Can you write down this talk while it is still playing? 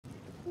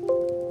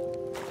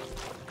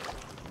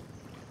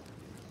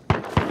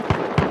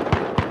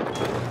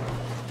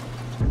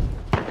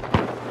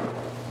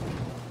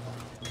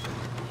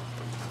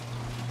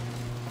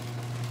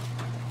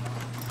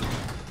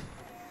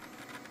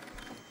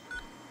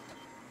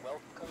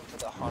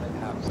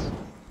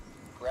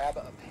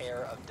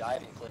of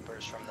diving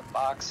flippers from the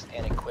box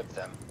and equip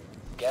them.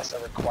 Guests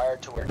are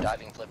required to wear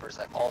diving flippers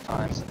at all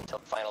times until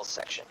the final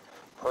section.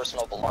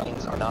 Personal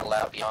belongings are not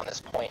allowed beyond this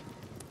point.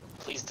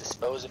 Please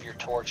dispose of your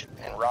torch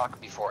and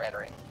rock before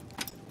entering.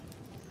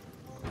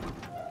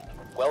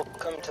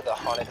 Welcome to the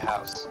haunted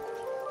house.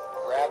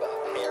 Grab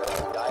a pair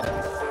of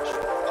diving flippers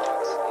from the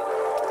box.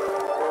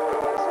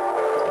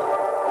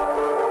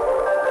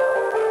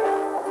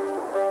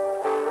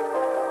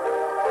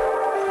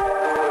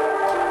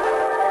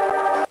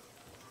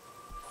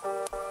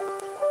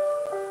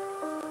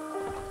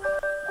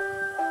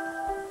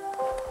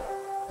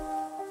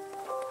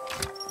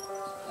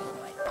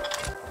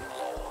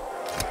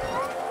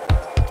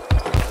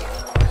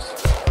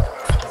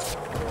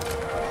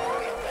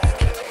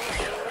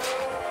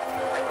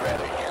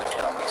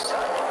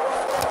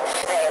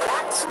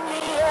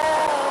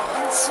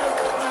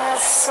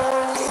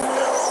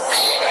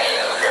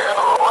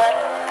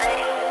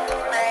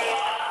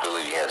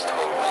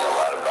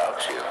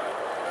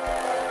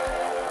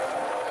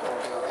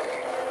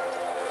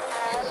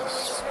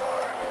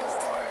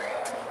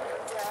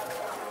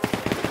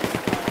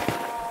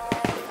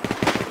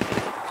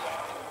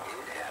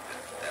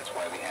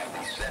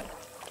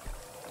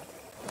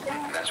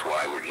 That's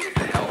why we're here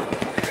to help.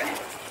 Okay?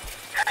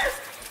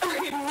 I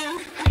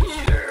miss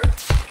Peter.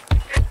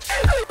 I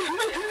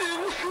miss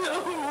him so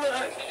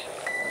much.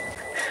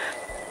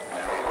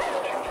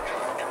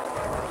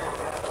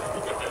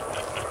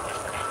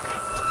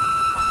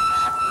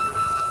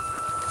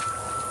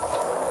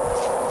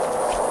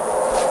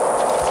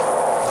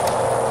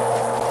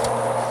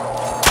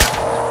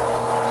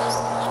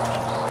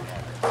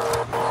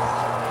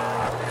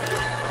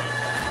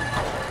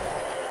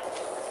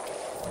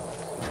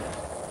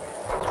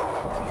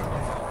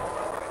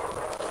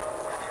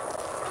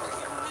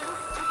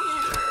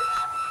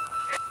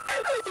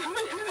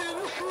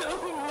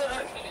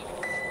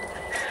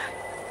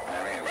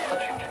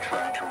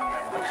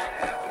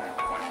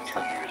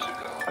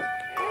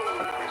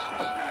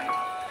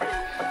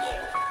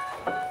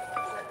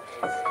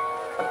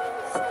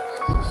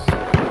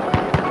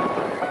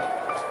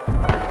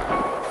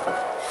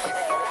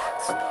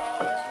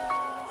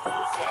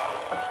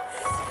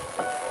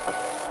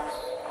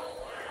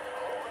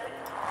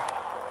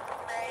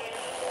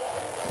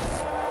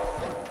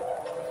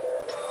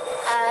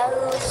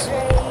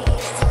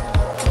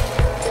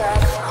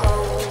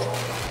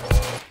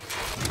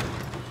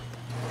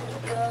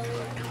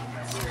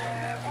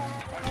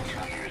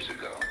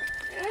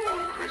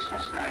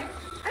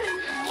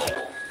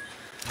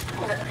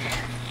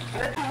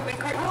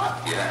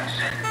 Yes.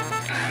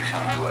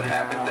 Tell me what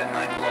happened that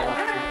night, Lola.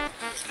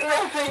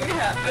 Nothing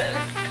happened.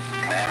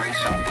 Mary,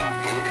 something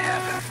did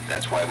happen.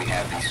 That's why we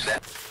have these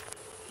sets.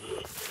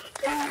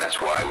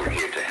 That's why we're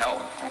here to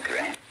help,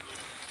 okay?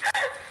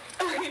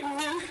 I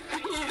miss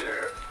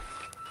Peter.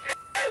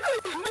 I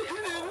miss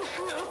him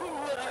so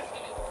much.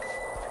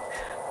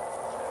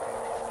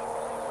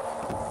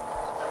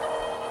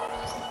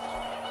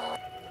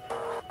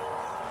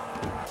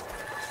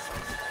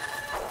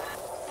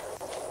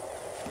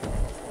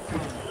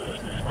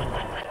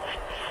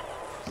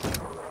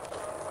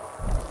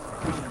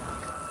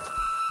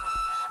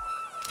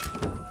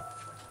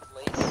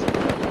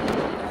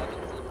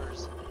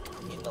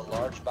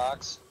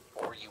 Box,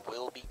 or you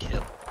will be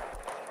killed.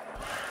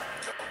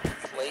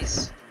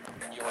 Place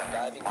your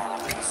diving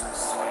flippers in the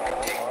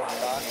large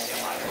box,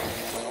 or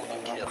you will be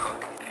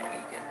killed.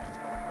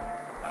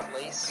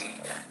 Place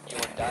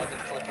your diving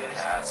flippers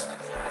in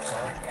the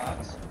large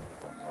box.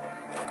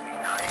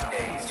 9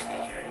 days to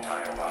get your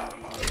entire body.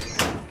 Place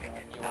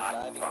your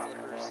diving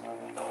flippers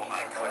in the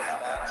large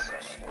box,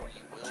 or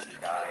you will be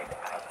killed.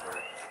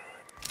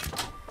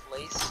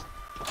 Place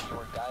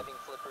your diving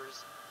flippers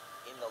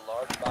in the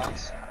large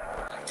box,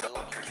 or you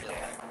will be killed.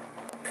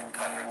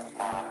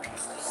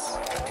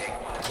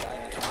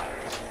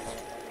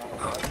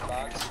 Large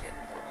box.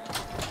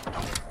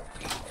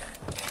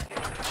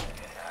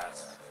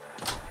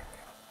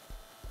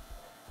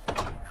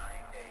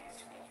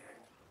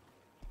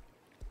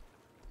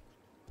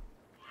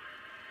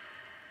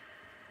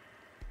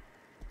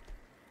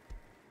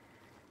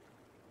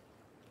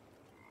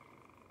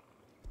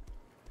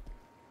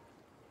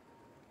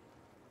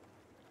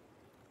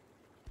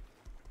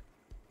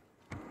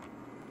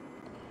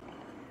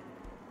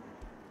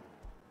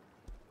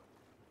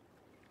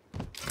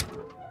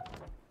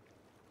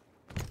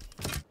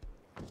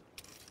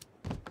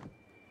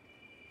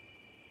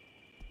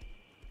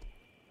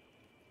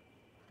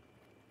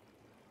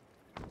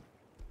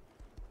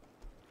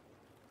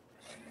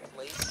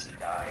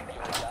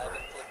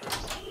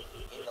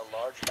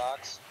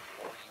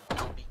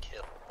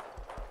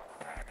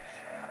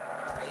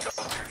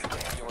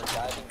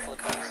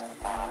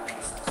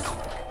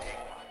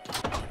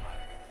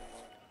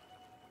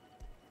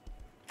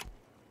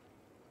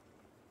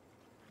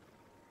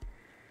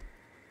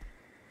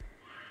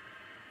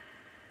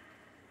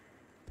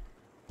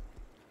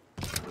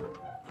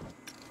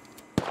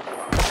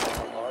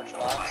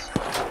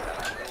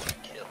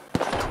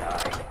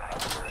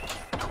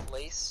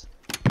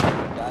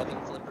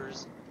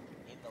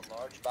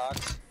 storage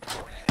box.